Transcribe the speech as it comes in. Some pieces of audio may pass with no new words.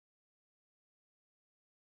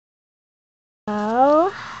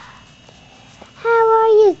Hello. How are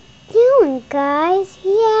you doing, guys?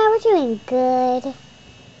 Yeah, we're doing good.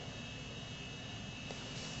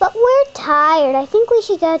 But we're tired. I think we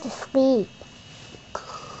should go to sleep.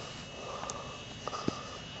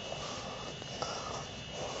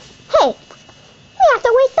 Hey, we have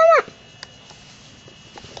to wake them up.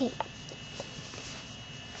 Okay.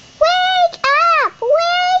 Wake up!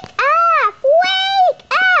 Wake up! Wake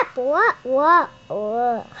up! What?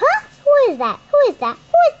 Huh? Who is that? Who is that?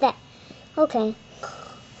 Who is that? Okay.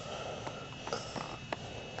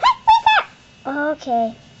 Hey, wake up!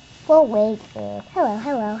 Okay. We'll wake up. Hello.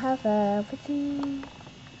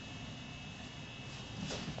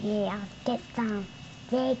 Yeah, I'll get some.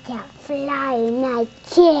 They can fly in my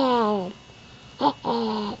chair.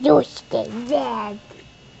 You stay there.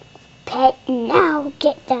 Pet, now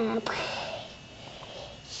get them.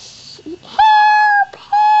 Help!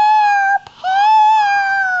 Help! Help!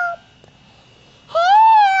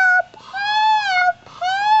 Help!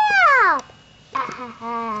 Help!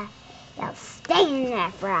 Help! They'll stay in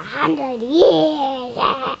there for 100 years.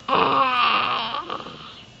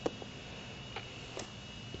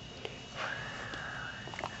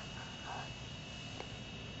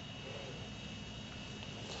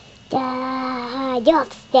 You'll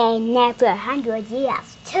stay in there for 100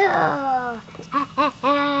 years too. Help!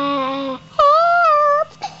 Help!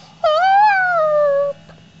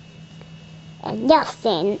 And you'll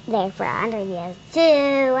stay in there for 100 years too.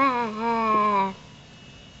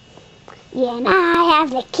 Yeah, and I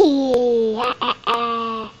have the key.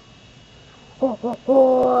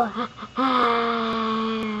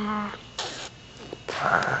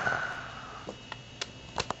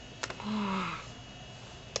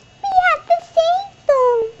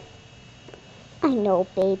 I know,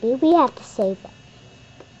 baby. We have to save them.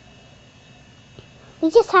 We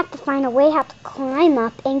just have to find a way how to climb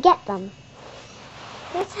up and get them.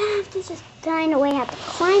 Let's have to just find a way how to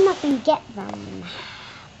climb up and get them.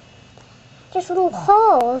 There's little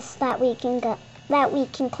holes that we can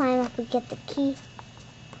climb up and get the key.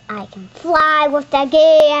 I can fly with the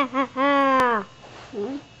key.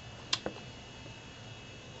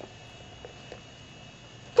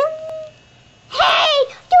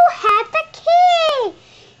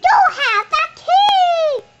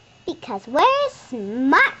 Because we're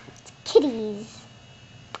smart kitties.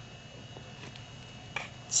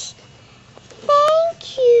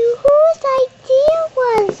 Thank you. Whose idea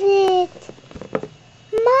was it?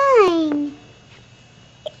 Mine.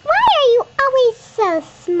 Why are you always so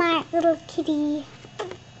smart, little kitty?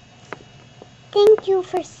 Thank you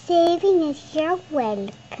for saving us. You're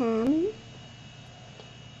welcome.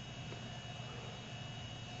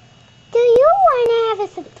 Do you want to have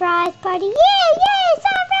a surprise party? Yeah,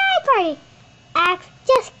 surprise party.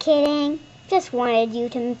 Just kidding. Just wanted you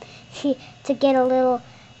to get a little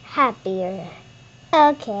happier.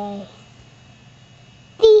 Okay.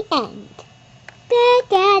 The end.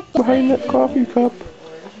 Behind that coffee cup.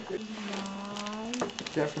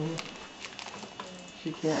 Stephanie,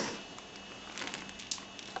 she can't.